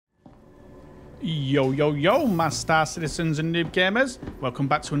Yo, yo, yo, my Star Citizens and Noob Gamers. Welcome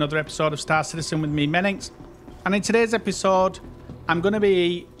back to another episode of Star Citizen with me, Menix. And in today's episode, I'm going to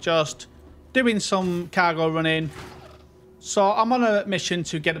be just doing some cargo running. So I'm on a mission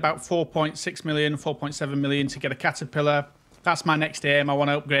to get about 4.6 million, 4.7 million to get a Caterpillar. That's my next aim. I want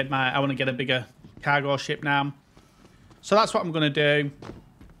to upgrade I want to get a bigger cargo ship now. So that's what I'm going to do.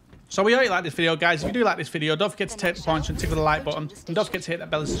 So we hope you like this video, guys. If you do like this video, don't forget to take the points and tickle the like button. And don't forget to hit that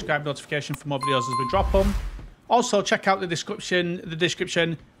bell and subscribe notification for more videos as we drop them. Also, check out the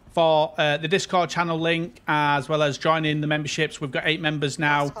description for the Discord channel link, as well as joining the memberships. We've got 8 members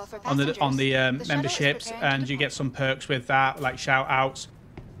now on the memberships, and you get some perks with that, like shout outs.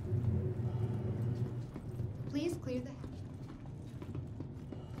 Please clear the...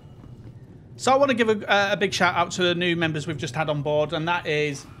 So I want to give a big shout out to the new members we've just had on board, and that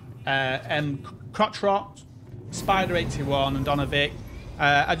is Crotchrot, Spider81 and Donovic.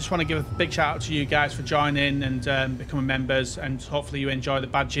 I just want to give a big shout out to you guys for joining and becoming members, and hopefully you enjoy the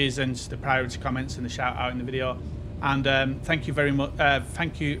badges and the priority comments and the shout out in the video. And thank you very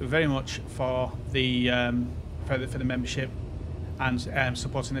much for the membership and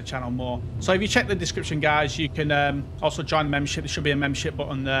supporting the channel more. So if you check the description, guys, you can also join the membership. There should be a membership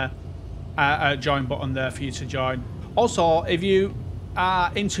button there, a join button there for you to join. Also, if you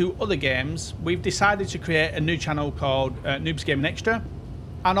are into other games, we've decided to create a new channel called Noobs Gaming Extra,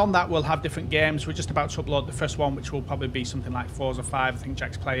 and on that we'll have different games. We're just about to upload the first one, which will probably be something like Forza 5. I think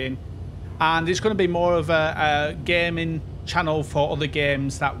Jack's playing, and it's going to be more of a gaming channel for other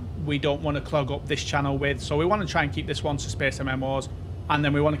games that we don't want to clog up this channel with. So we want to try and keep this one to space MMOs, and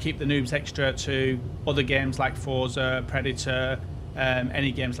then we want to keep the Noobs Extra to other games like Forza, Predator,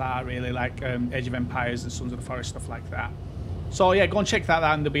 any games like that, really, like Age of Empires and Sons of the Forest, stuff like that. So yeah, go and check that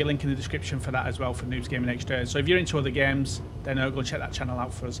out, and there'll be a link in the description for that as well, for Noobs Gaming Extra. So if you're into other games, then go and check that channel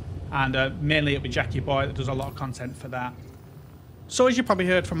out for us. And mainly it'll be Jackie Boy that does a lot of content for that. So as you probably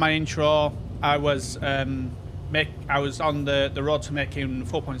heard from my intro, I was on the road to making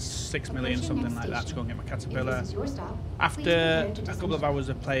 4.6 million, something like that, to go and get my Caterpillar. After a couple of hours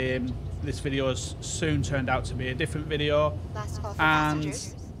of playing, this video has soon turned out to be a different video, and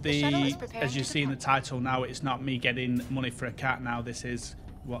as you see in the title now, it's not me getting money for a cat now. This is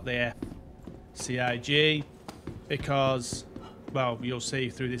what they're CIG, because, well, you'll see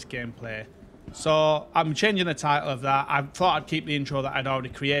through this gameplay. So I'm changing the title of that. I thought I'd keep the intro that I'd already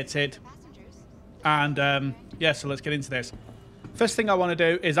created, and yeah, so let's get into this. First thing I want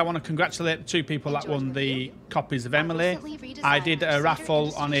to do is I want to congratulate the 2 people that won the copies of Emily. I did a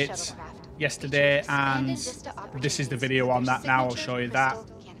raffle on it yesterday, and this is the video on that now. I'll show you that.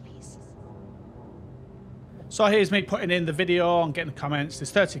 So here's me putting in the video and getting the comments.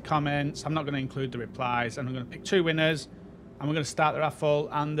 There's 30 comments. I'm not going to include the replies, and I'm going to pick 2 winners, and we're going to start the raffle,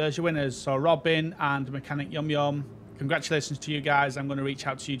 and there's your winners. So Robin and Mechanic Yum Yum, congratulations to you guys. I'm going to reach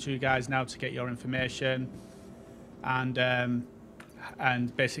out to you 2 guys now to get your information, and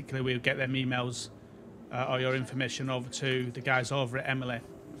basically we'll get them emails or your information over to the guys over at Emily,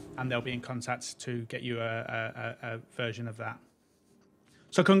 and they'll be in contact to get you a version of that.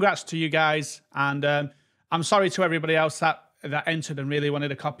 So congrats to you guys, and I'm sorry to everybody else that entered and really wanted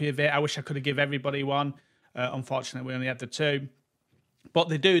a copy of it. I wish I could have given everybody one. Unfortunately, we only had the 2. But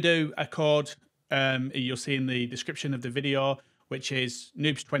they do a code, you'll see in the description of the video, which is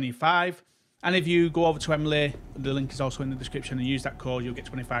Noobs25. And if you go over to Emily, the link is also in the description, and use that code, you'll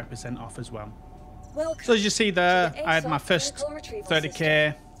get 25% off as well. Welcome. So as you see there, I had my first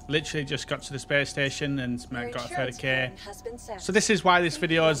 30k. Literally just got to the space station and got a 30k. So this is why this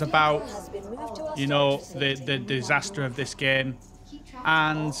video is about, you know, the disaster of this game.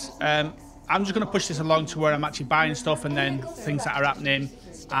 And I'm just going to push this along to where I'm actually buying stuff and then things that are happening.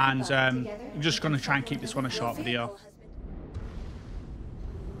 And I'm just going to try and keep this one a short video.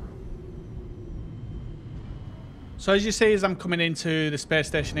 So as you see, as I'm coming into the space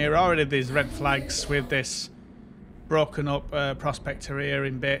station here, already there's red flags with this broken up prospector here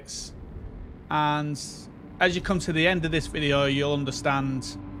in bits, and as you come to the end of this video, you'll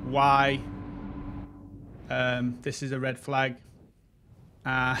understand why this is a red flag.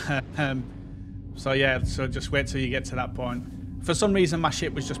 So yeah, so just wait till you get to that point. For some reason my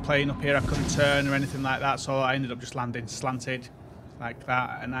ship was just playing up here. I couldn't turn or anything like that, so I ended up just landing slanted like that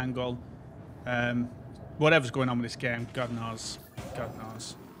at an angle. Whatever's going on with this game, God knows, God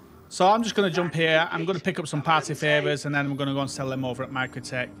knows. So I'm just going to jump here. I'm going to pick up some party favors, and then I'm going to go and sell them over at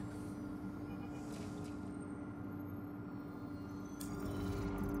Microtech.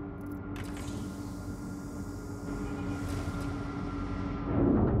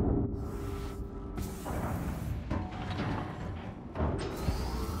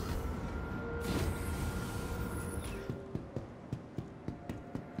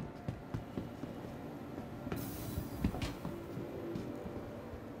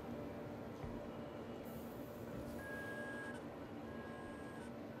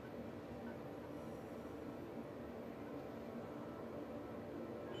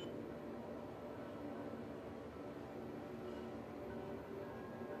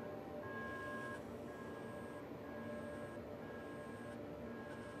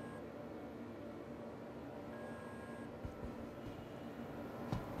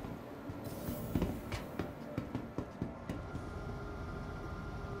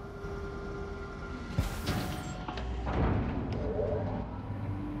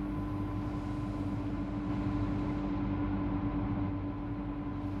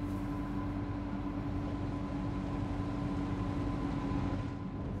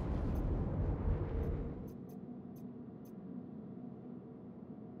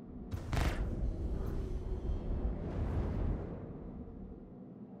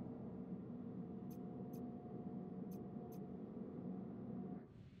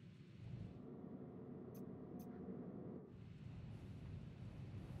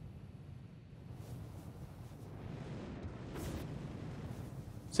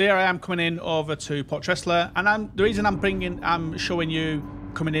 So here I am coming in over to Port Tressler, and the reason I'm showing you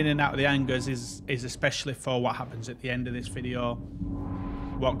coming in and out of the hangars is especially for what happens at the end of this video,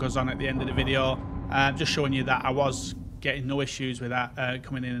 what goes on at the end of the video. Just showing you that I was getting no issues with that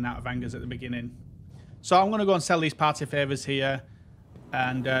coming in and out of hangars at the beginning. So I'm going to go and sell these party favours here,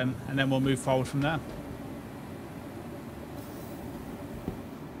 and then we'll move forward from there.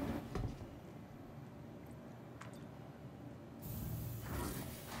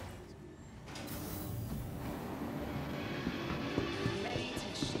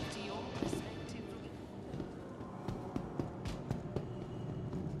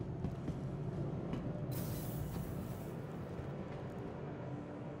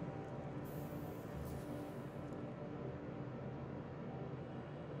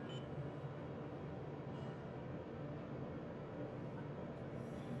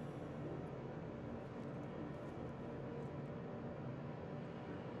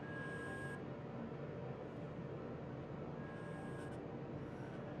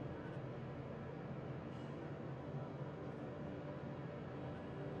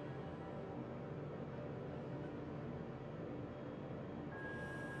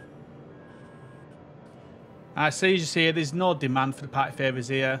 So as you see, there's no demand for the party favours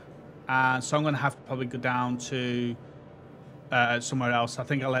here, so I'm going to have to probably go down to somewhere else. I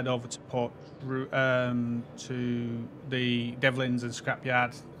think I'll head over to Port, to the Devlins and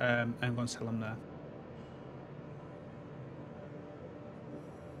Scrapyard, and I'm going to sell them there.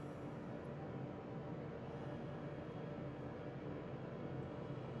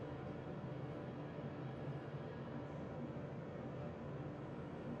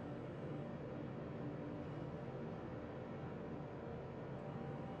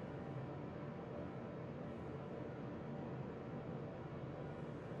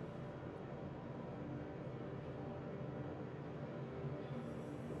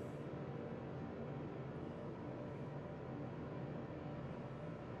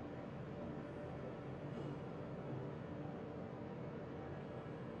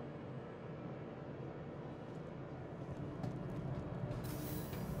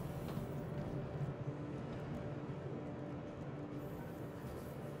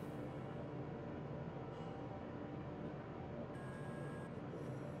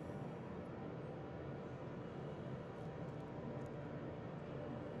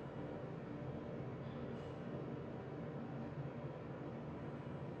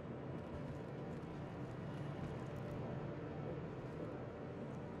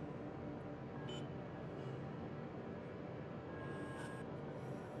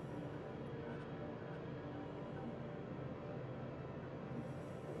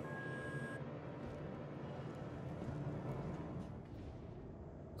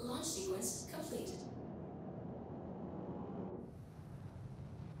 Launch sequence completed.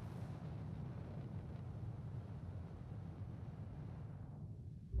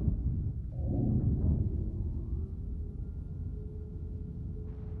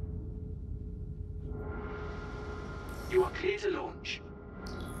 You are clear to launch.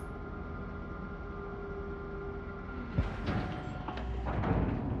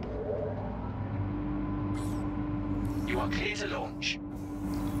 You are clear to launch.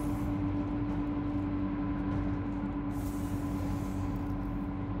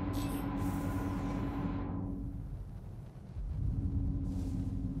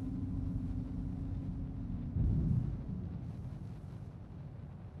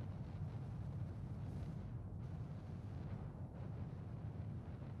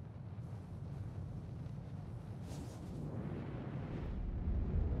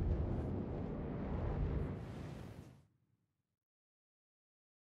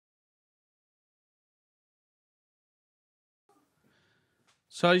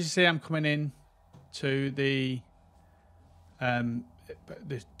 So as you see, I'm coming in to the Devlins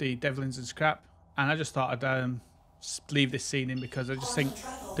and Scrap, and I just thought I'd leave this scene in because I just think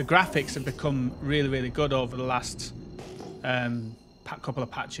the graphics have become really, really good over the last couple of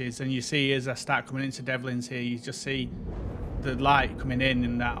patches. And you see, as I start coming into Devlins here, you just see the light coming in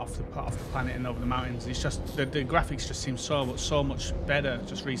and that off the planet and over the mountains. It's just the graphics just seem so much better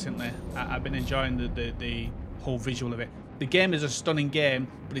just recently. I've been enjoying the whole visual of it. The game is a stunning game,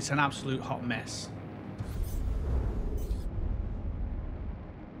 but it's an absolute hot mess.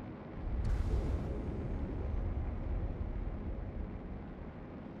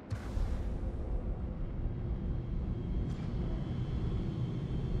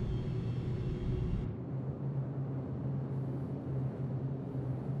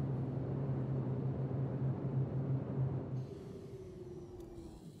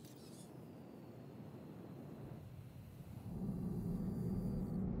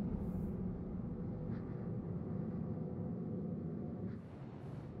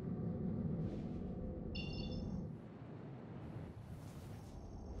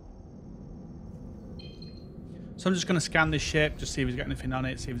 So I'm just going to scan this ship, just see if he's got anything on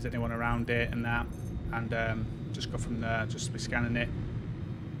it, see if there's anyone around it and that, and just go from there. Just be scanning it.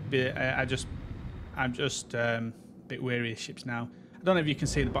 I'm just a bit weary of ships now. I don't know if you can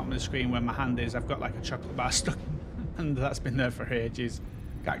see the bottom of the screen where my hand is. I've got like a chocolate bar stuck, and that's been there for ages.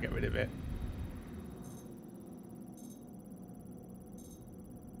 Can't get rid of it.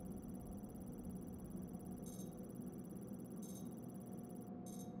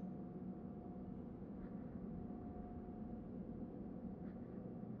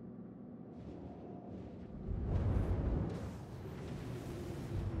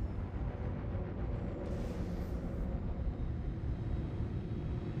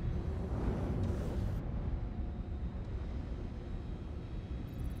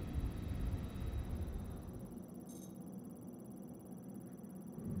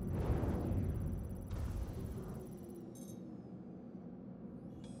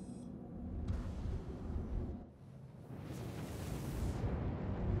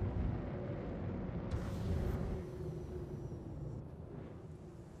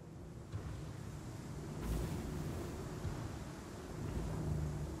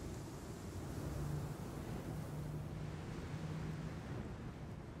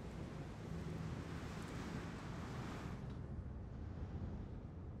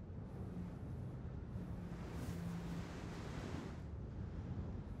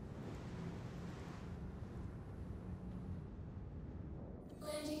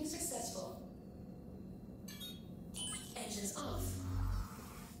 Landing successful. Engines off.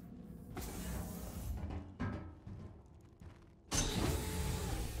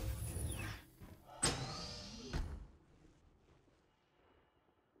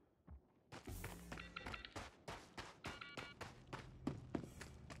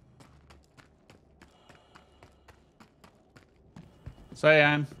 So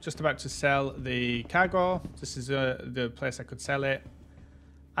yeah, I'm just about to sell the cargo. This is the place I could sell it.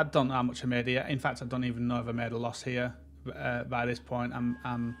 I don't know how much I made here. In fact, I don't even know if I made a loss here. By this point,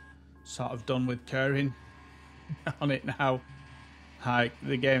 I'm sort of done with caring on it now. Like,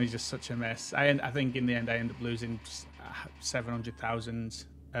 the game is just such a mess. I think in the end I end up losing 700,000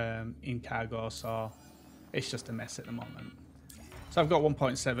 in cargo, so it's just a mess at the moment. So I've got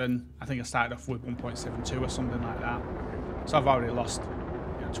 1.7. I think I started off with 1.72 or something like that. So I've already lost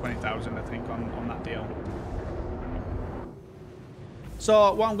 20,000, I think, on that deal.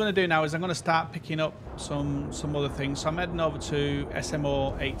 So what I'm going to do now is I'm going to start picking up some other things. So I'm heading over to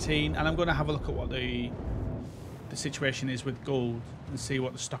SMO 18, and I'm going to have a look at what the situation is with gold and see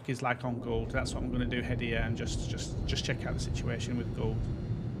what the stock is like on gold. That's what I'm going to do head here and just check out the situation with gold.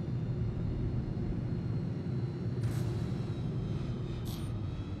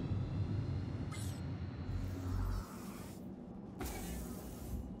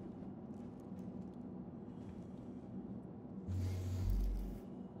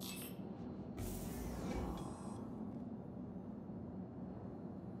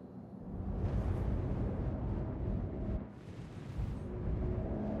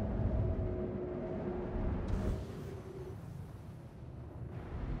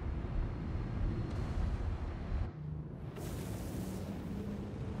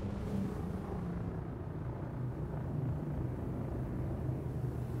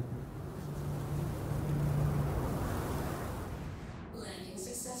 Landing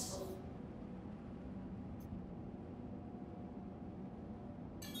successful.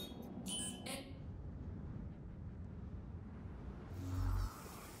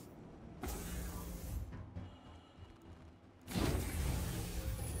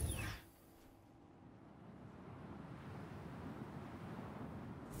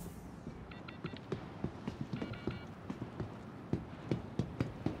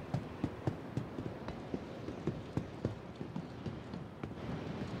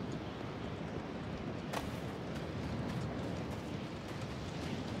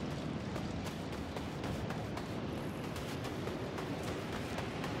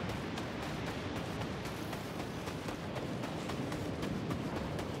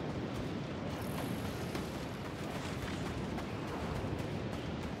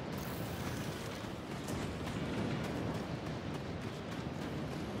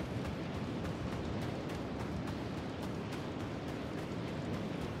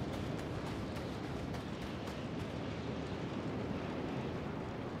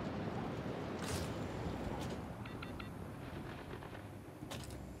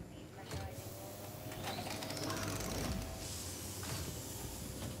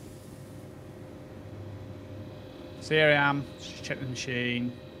 So here I am, just check the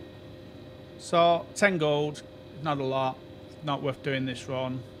machine. So 10 gold, not a lot, not worth doing this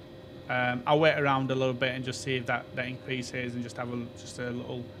run. I'll wait around a little bit and just see if that increases, and just have a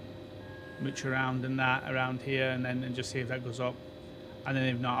little mooch around and that around here, and just see if that goes up. And then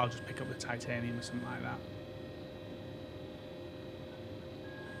if not, I'll just pick up the titanium or something like that.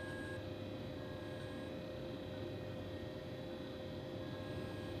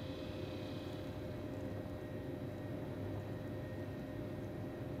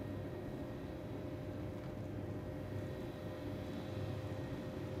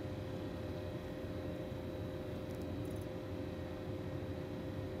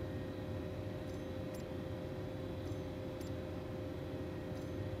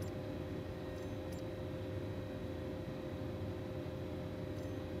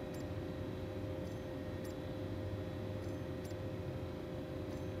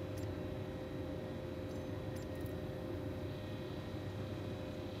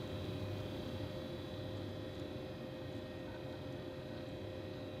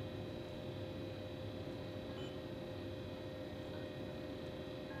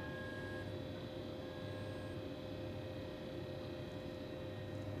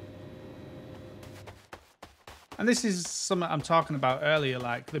 And this is something I'm talking about earlier,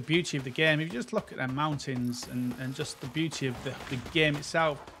 like the beauty of the game. If you just look at the mountains and just the beauty of the game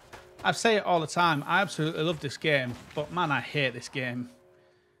itself. I say it all the time, I absolutely love this game, but man, I hate this game.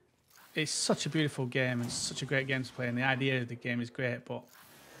 It's such a beautiful game and such a great game to play, and the idea of the game is great, but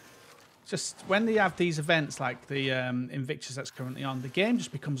just when they have these events like the Invictus that's currently on, the game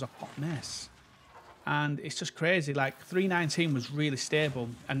just becomes a hot mess. And it's just crazy. Like 319 was really stable,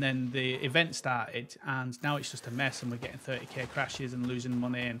 and then the event started, and now it's just a mess, and we're getting 30k crashes and losing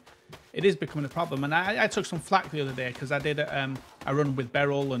money, and it is becoming a problem. And I took some flack the other day because I did a run with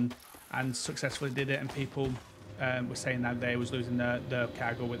Beryl and successfully did it, and people were saying that they was losing the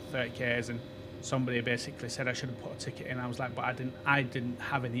cargo with 30ks, and somebody basically said I should have put a ticket in. I was like, but I didn't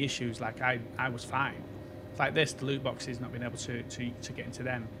have any issues. Like I was fine. It's like this, the loot boxes not being able to get into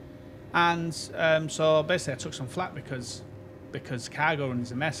them. And so basically I took some flack because cargo run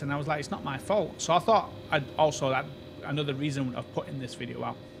is a mess, and I was like, it's not my fault. So I thought that another reason of putting this video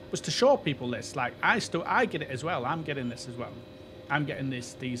out was to show people this. Like I get it as well. I'm getting this as well. I'm getting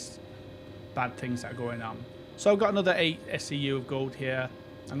these bad things that are going on. So I've got another 8 SCU of gold here.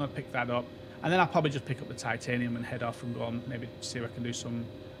 I'm gonna pick that up, and then I'll probably just pick up the titanium and head off and go on, maybe see if I can do some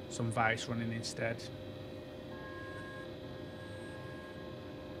vice running instead.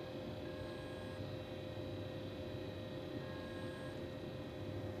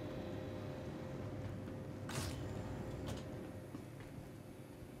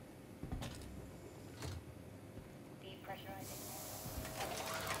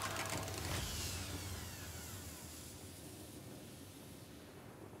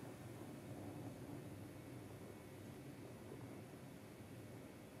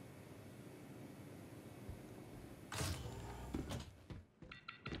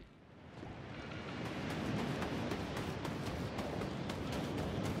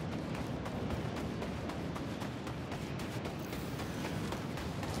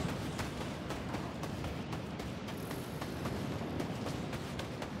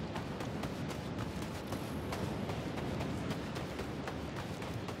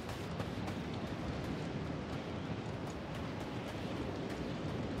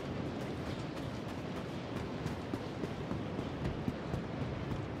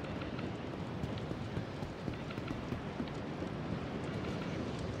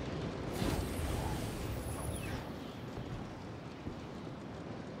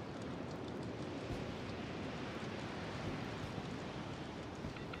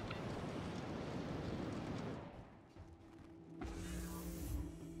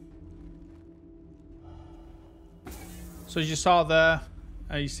 So as you saw there,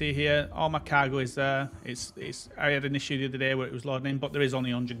 you see here, all my cargo is there. I had an issue the other day where it was loading in, but there is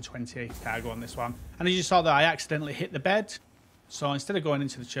only 120 cargo on this one. And as you saw there, I accidentally hit the bed. So instead of going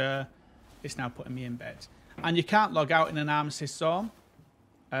into the chair, it's now putting me in bed. And you can't log out in an armistice zone.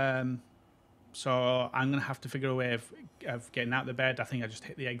 So I'm going to have to figure a way of getting out of the bed. I think I just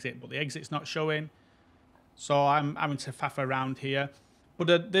hit the exit, but the exit's not showing. So I'm having to faff around here.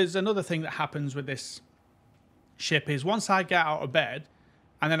 But there's another thing that happens with this ship is once I get out of bed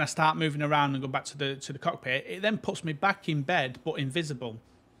and then I start moving around and go back to the cockpit, it then puts me back in bed but invisible.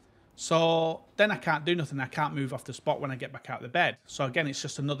 So then I can't do nothing. I can't move off the spot when I get back out of the bed. So again, it's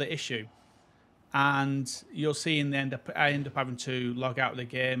just another issue. And you'll see in the end, I end up having to log out of the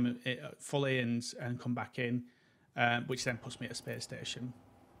game fully and come back in, which then puts me at a space station.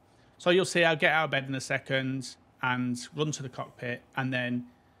 So you'll see I'll get out of bed in a second and run to the cockpit, and then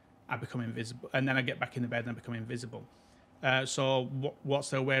I become invisible, and then I get back in the bed and I become invisible. So what's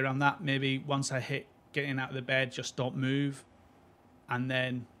the way around that? Maybe once I hit getting out of the bed, just don't move. And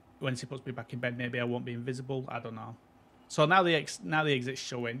then when he puts me back in bed, maybe I won't be invisible. I don't know. So now the exit's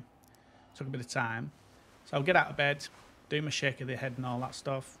showing. Took a bit of time. So I'll get out of bed, do my shake of the head and all that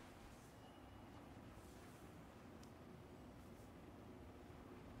stuff.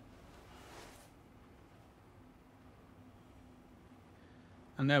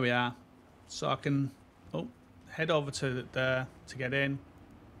 And there we are. So I can head over to there to get in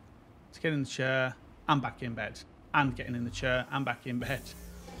the chair and back in bed, and getting in the chair and back in bed.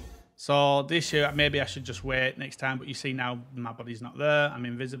 So this year maybe I should just wait next time, but you see now my body's not there, I'm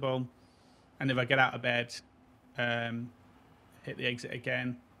invisible, and if I get out of bed, hit the exit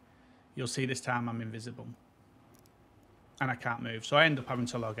again, you'll see this time I'm invisible and I can't move, so I end up having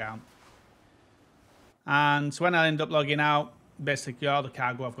to log out. And when I end up logging out, basically all the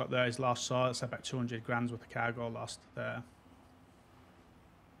cargo I've got there is lost, so it's about 200 grams worth of cargo lost there.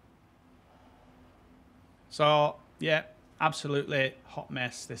 So yeah, absolutely hot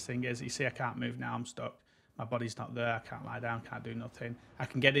mess this thing is. You see I can't move now, I'm stuck. My body's not there, I can't lie down, can't do nothing. I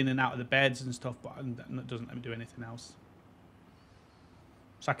can get in and out of the beds and stuff, but it doesn't let me do anything else.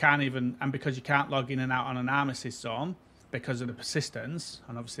 So I can't even, and because you can't log in and out on an armistice zone because of the persistence,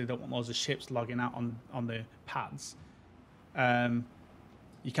 and obviously they don't want loads of ships logging out on the pads,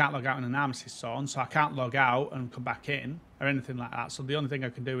 you can't log out in an armistice zone, so I can't log out and come back in or anything like that. So the only thing I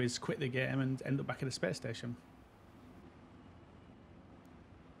can do is quit the game and end up back at the space station.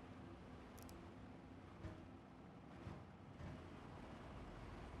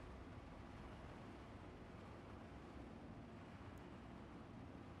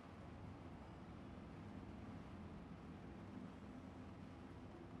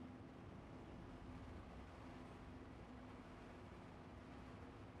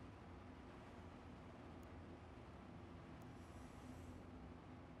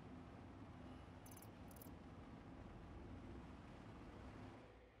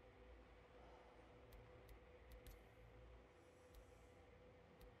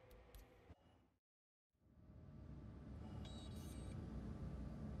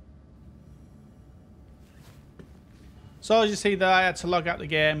 So as you see there, I had to log out the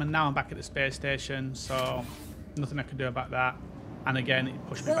game, and now I'm back at the space station, so nothing I can do about that. And again, it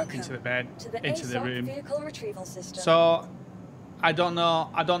pushed me back into the bed, into the room. So I don't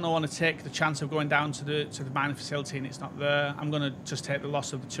know. I don't want to take the chance of going down to the mining facility and it's not there. I'm gonna just take the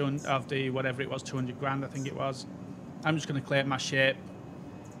loss of the whatever it was, 200 grand, I think it was. I'm just gonna clear my shape,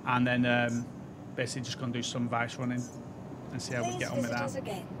 and then basically just gonna do some vice running and see how we get on with that.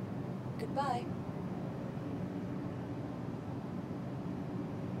 Again. Goodbye.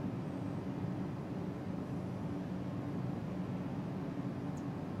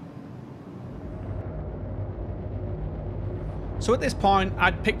 So at this point,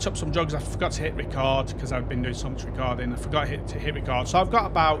 I'd picked up some drugs. I forgot to hit record because I've been doing so much recording. I forgot to hit record. So I've got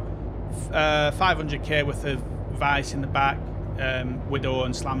about 500k worth of vice in the back, widow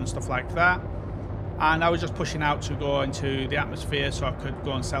and slam and stuff like that. And I was just pushing out to go into the atmosphere so I could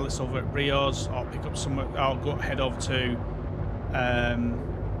go and sell this over at Brio's, or pick up some, or head over to,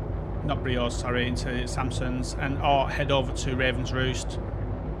 not Brio's, sorry, into Samson's, or head over to Raven's Roost.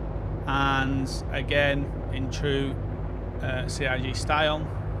 And again, in true CIG style,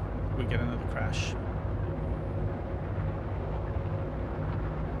 we get another crash.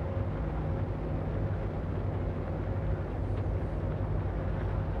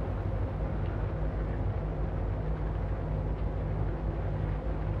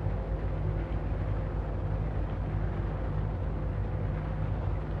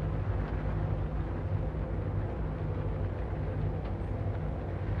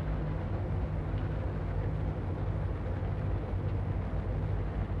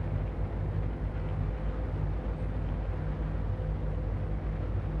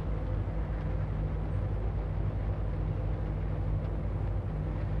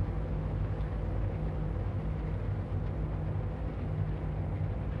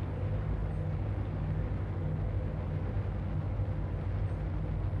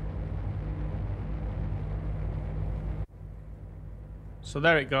 So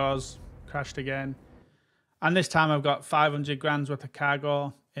there it goes, crashed again. And this time I've got 500 grams worth of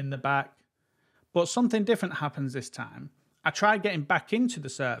cargo in the back. But something different happens this time. I tried getting back into the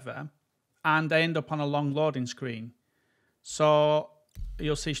server and I end up on a long loading screen. So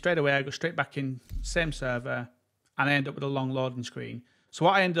you'll see straight away I go straight back in, same server, and I end up with a long loading screen. So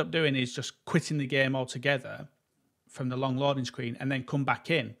what I ended up doing is just quitting the game altogether from the long loading screen and then come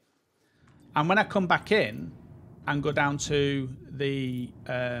back in. And when I come back in and go down to the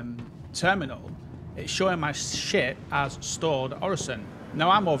terminal, it's showing my ship as stored at Orison. Now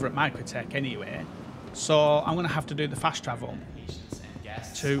I'm over at Microtech anyway, so I'm going to have to do the fast travel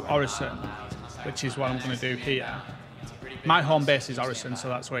to Orison, which is what I'm going to do here. My home base is Orison, so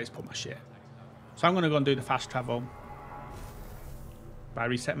that's where it's put my ship. So I'm going to go and do the fast travel by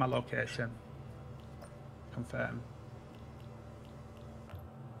resetting my location. Confirm.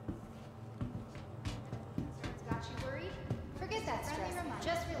 Got you worried? Forget that stress.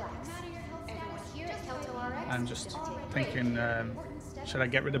 Just relax. Everyone here at Kelto RX. I'm just thinking, should I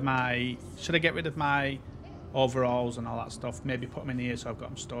get rid of my overalls and all that stuff? Maybe put them in here so I've got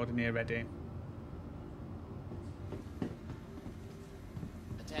them stored in here ready.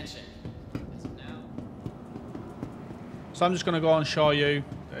 Attention. As of now. So I'm just going to go and show you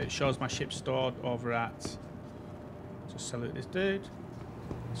that it shows my ship stored over at, just salute this dude.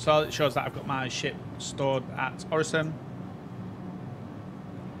 So it shows that I've got my ship stored at Orison.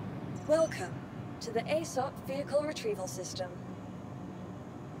 Welcome to the aUEC vehicle retrieval system.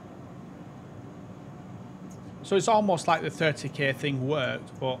 So it's almost like the 30k thing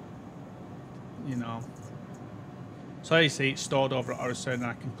worked, but you know. So you see it's stored over at Orison and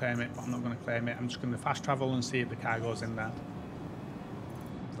I can claim it, but I'm not going to claim it. I'm just going to fast travel and see if the cargo's in there.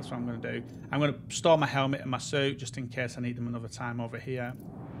 That's what I'm going to do. I'm going to store my helmet and my suit just in case I need them another time over here.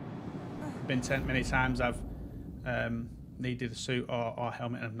 I've been sent many times I've needed a suit or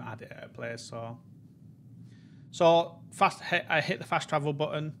helmet and I've not had it at a place. So I hit the fast travel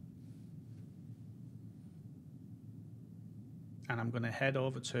button. And I'm going to head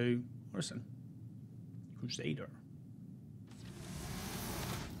over to Orison. Crusader.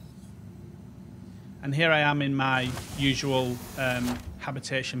 And here I am in my usual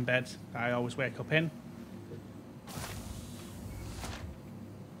habitation bed that I always wake up in.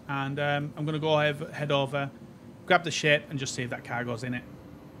 And I'm going to go head over, grab the ship and just see if that cargo's in it.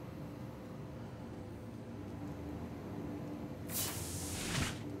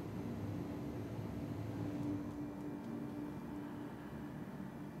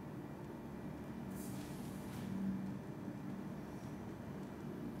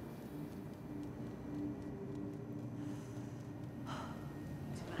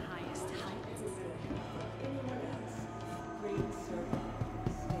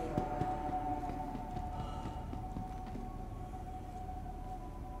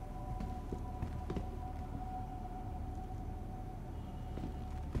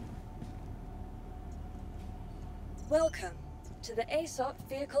 Welcome to the aUEC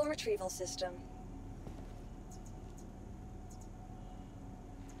vehicle retrieval system.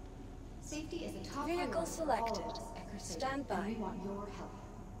 Safety is a top Vehicle priority for all of selected. us at Crusader, Stand by. and we want your help.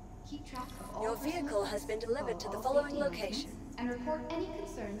 Keep track of all Your personal vehicle has been items, delivered to follow the all following safety location. announcements, and report any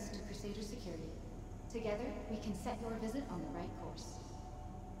concerns to Crusader security. Together, we can set your visit on the right course.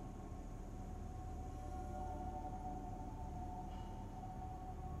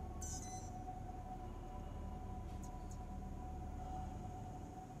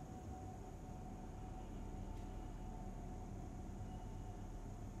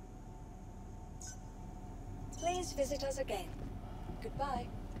 Please visit us again. Goodbye.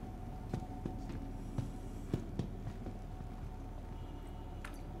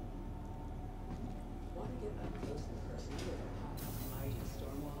 Want to get up close and personal with our mighty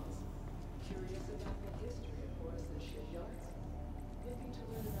storm walls? Curious about the history of Horace's shipyards? Looking to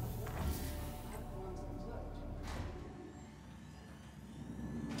learn about what platforms afloat?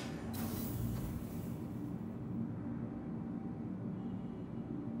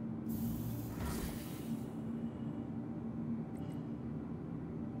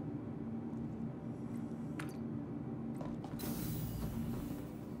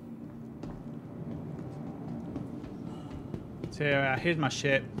 So here's my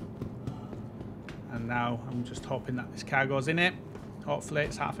ship, and now I'm just hoping that this cargo's in it. Hopefully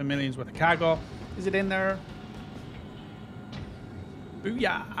it's 500,000's worth of cargo. Is it in there?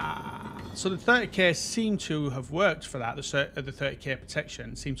 Booyah! So the 30k seemed to have worked for that. The 30k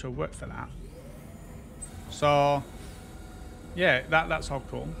protection seemed to have worked for that. So yeah, that's all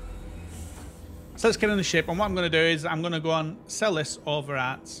cool. So let's get on the ship, and what I'm going to do is I'm going to go and sell this over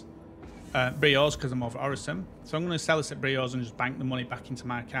at Brios, because I'm over at Orison. So I'm going to sell this at Brios and just bank the money back into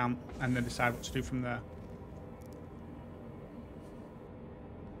my account and then decide what to do from there.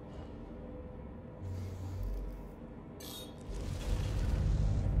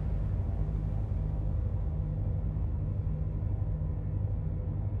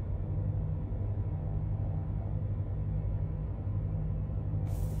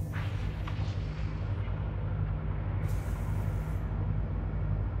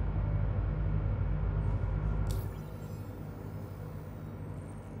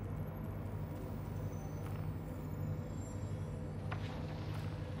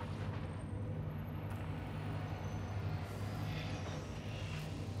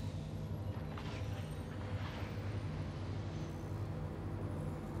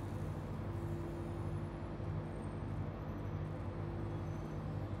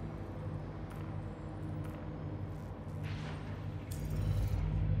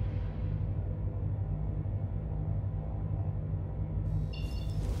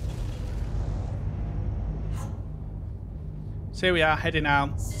 So here we are, heading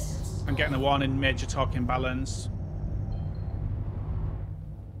out. I'm getting a warning, major torque imbalance.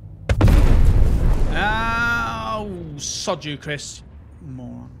 Oh, sod you, Chris.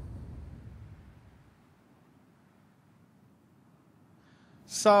 Moron.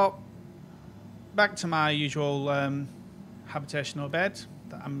 So, back to my usual habitational bed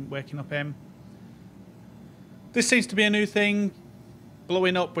that I'm waking up in. This seems to be a new thing.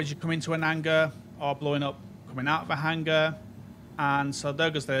 Blowing up when you come into an hangar, or blowing up coming out of a hangar. And so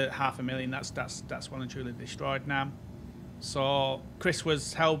there goes the 500,000. That's well and truly destroyed now. So Chris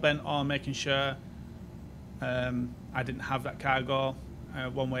was hell-bent on making sure I didn't have that cargo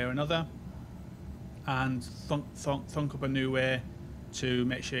one way or another, and thunk up a new way to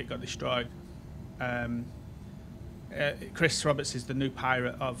make sure it got destroyed. Chris Roberts is the new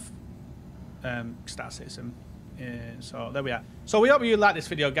pirate of Star Citizen. So there we are. So we hope you like this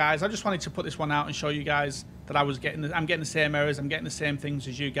video, guys. I just wanted to put this one out and show you guys that I'm getting the same errors, I'm getting the same things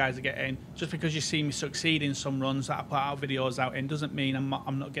as you guys are getting. Just because you see me succeed in some runs that I put out videos out in doesn't mean I'm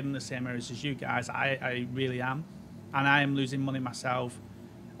not getting the same errors as you guys. I really am, and I am losing money myself.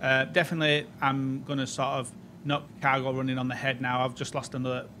 Definitely, I'm gonna sort of knock cargo running on the head now. I've just lost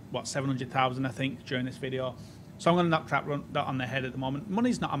another 700,000 I think during this video. So I'm going to knock that on the head at the moment.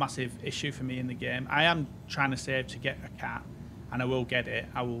 Money's not a massive issue for me in the game. I am trying to save to get a cat, and I will get it.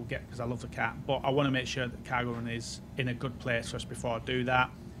 I will get, because I love the cat. But I want to make sure that cargo run is in a good place first before I do that.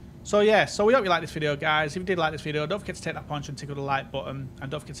 So yeah, so we hope you like this video, guys. If you did like this video, don't forget to take that punch and tickle the like button,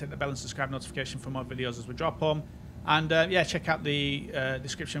 and don't forget to hit the bell and subscribe notification for more videos as we drop them. And yeah, check out the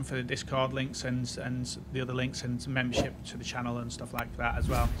description for the Discord links and the other links and membership to the channel and stuff like that as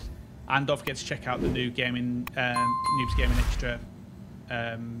well. And don't forget to check out the new gaming Noobs Gaming Extra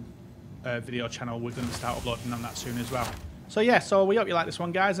video channel. We're going to start uploading on that soon as well. So yeah, so we hope you like this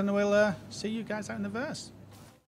one, guys, and we'll see you guys out in the verse.